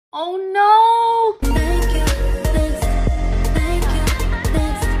Oh no! Thank you, thanks, thank you,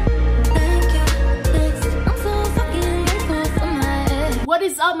 thanks, thank you, thanks. I'm so fucking grateful for my head. What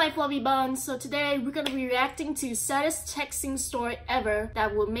is up, my fluffy buns? So today we're gonna be reacting to saddest texting story ever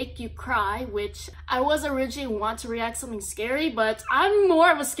that will make you cry, which I was originally want to react something scary, but I'm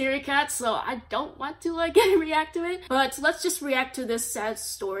more of a scary cat, so I don't want to react to it. But let's just react to this sad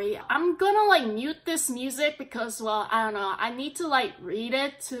story. I'm gonna mute this music because, well, I don't know, I need to read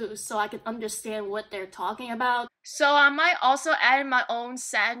it so I can understand what they're talking about. So I might also add my own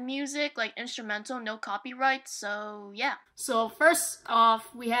sad music, like instrumental, no copyright, so yeah. So first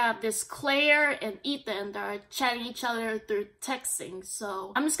off, we have this Claire and Ethan that are chatting each other through texting.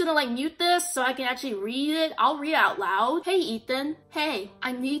 So I'm just gonna mute this so I can actually read it. I'll read it out loud. Hey Ethan, hey,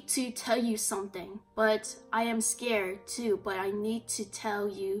 I need to tell you something, but I am scared too, but I need to tell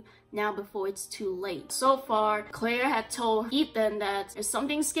you now before it's too late. So far, Claire had told Ethan that if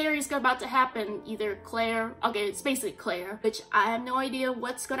something scary is about to happen, either Claire, okay, it's basically Claire, which I have no idea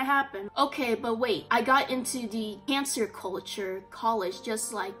what's gonna happen. Okay, but wait, I got into the cancer culture college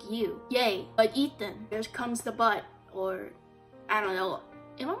just like you. Yay, but Ethan, there comes the but, or I don't know.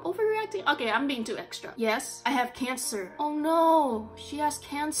 Am I overreacting? Okay, I'm being too extra. Yes, I have cancer. Oh no, she has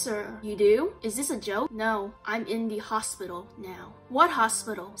cancer. You do? Is this a joke? No, I'm in the hospital now. What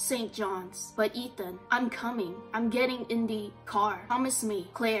hospital? St. John's. But Ethan, I'm coming. I'm getting in the car. Promise me,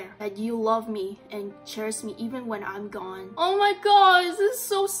 Claire, that you love me and cherish me even when I'm gone. Oh my god, this is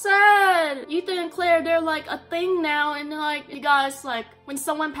so sad. Ethan and Claire, they're a thing now, and you guys, when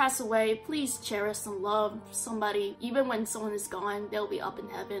someone passes away, please cherish and love somebody. Even when someone is gone, they'll be up in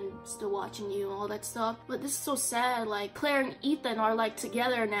heaven, still watching you and all that stuff. But this is so sad. Claire and Ethan are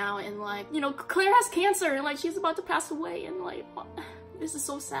together now, and Claire has cancer and she's about to pass away, and this is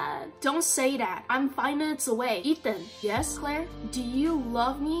so sad. Don't say that. I'm 5 minutes away. Ethan. Yes, Claire? Do you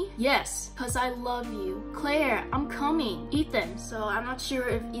love me? Yes, cause I love you. Claire, I'm coming. Ethan. So I'm not sure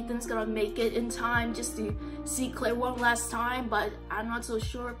if Ethan's gonna make it in time just to see Claire one last time, but I'm not so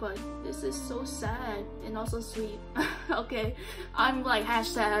sure, but this is so sad and also sweet. Okay, I'm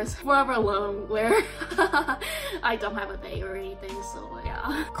hashtag forever alone where I don't have a baby or anything, so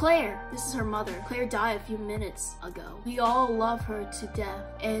yeah. Claire, this is her mother. Claire died a few minutes ago. We all love her to death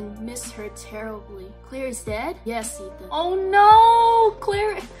and miss her terribly. Claire is dead? Yes, Ethan. Oh no,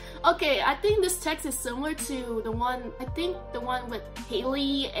 Claire. Okay, I think this text is similar to the one with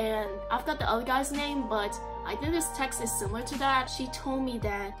Haley, and I forgot the other guy's name, but I think this text is similar to that. She told me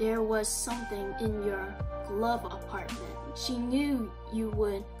that there was something in your glove apartment. She knew you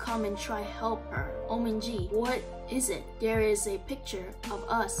would come and try help her. OMG, what is it? There is a picture of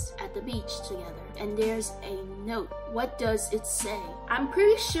us at the beach together, and there's a note. What does it say? I'm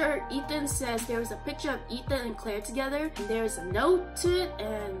pretty sure Ethan says there's a picture of Ethan and Claire together, and there's a note to it,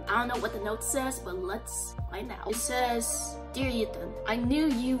 and I don't know what the note says, but let's find out. It says, Dear Ethan, I knew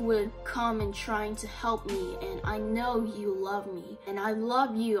you would come and trying to help me, and I know you love me, and I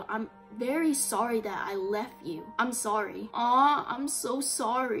love you. I'm very sorry that I left you. I'm sorry. Aw, I'm so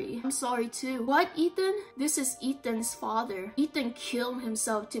sorry. I'm sorry too. What, Ethan? This is Ethan's father. Ethan killed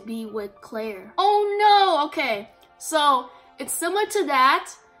himself to be with Claire. Oh no! Okay, so it's similar to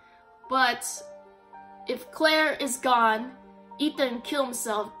that, but if Claire is gone, Ethan killed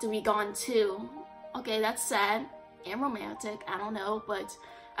himself to be gone too. Okay, that's sad and romantic. I don't know, but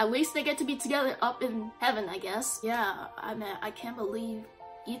at least they get to be together up in heaven, I guess. Yeah, I mean, I can't believe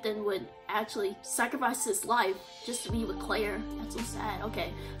Ethan would actually sacrifice his life just to be with Claire. That's so sad.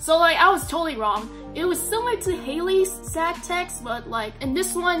 Okay, so I was totally wrong. It was similar to Haley's sad text, but in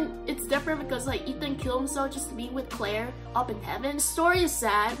this one it's different because Ethan killed himself just to be with Claire up in heaven. The story is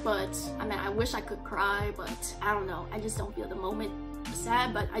sad, but I mean, I wish I could cry, but I don't know, I just don't feel the moment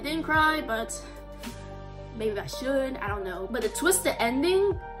sad. But I didn't cry, but maybe I should, I don't know. But the twisted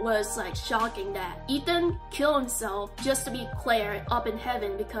ending was shocking that Ethan killed himself just to be Claire up in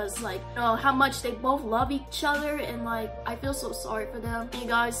heaven because how much they both love each other, and I feel so sorry for them. And you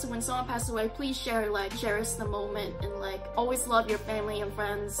guys, when someone passes away, please cherish the moment, and always love your family and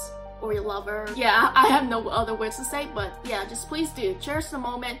friends or your lover. Yeah, I have no other words to say, but yeah, just please do cherish the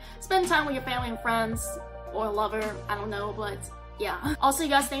moment, spend time with your family and friends or lover, I don't know, but yeah. Also, you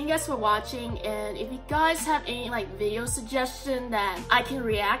guys, thank you guys for watching, and if you guys have any video suggestion that I can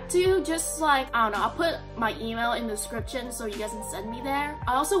react to, just I don't know, I'll put my email in the description so you guys can send me there.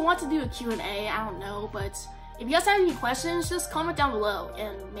 I also want to do a Q&A, I don't know, but if you guys have any questions, just comment down below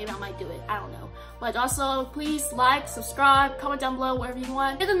and maybe I might do it, I don't know. But also, please subscribe, comment down below wherever you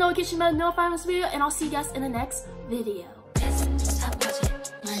want. Hit the notification bell to notify this video, and I'll see you guys in the next video.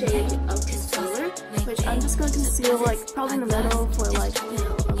 Shade of concealer, which I'm just going to conceal probably in the middle for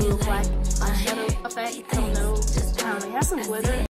effect. I don't know. It has some glitter.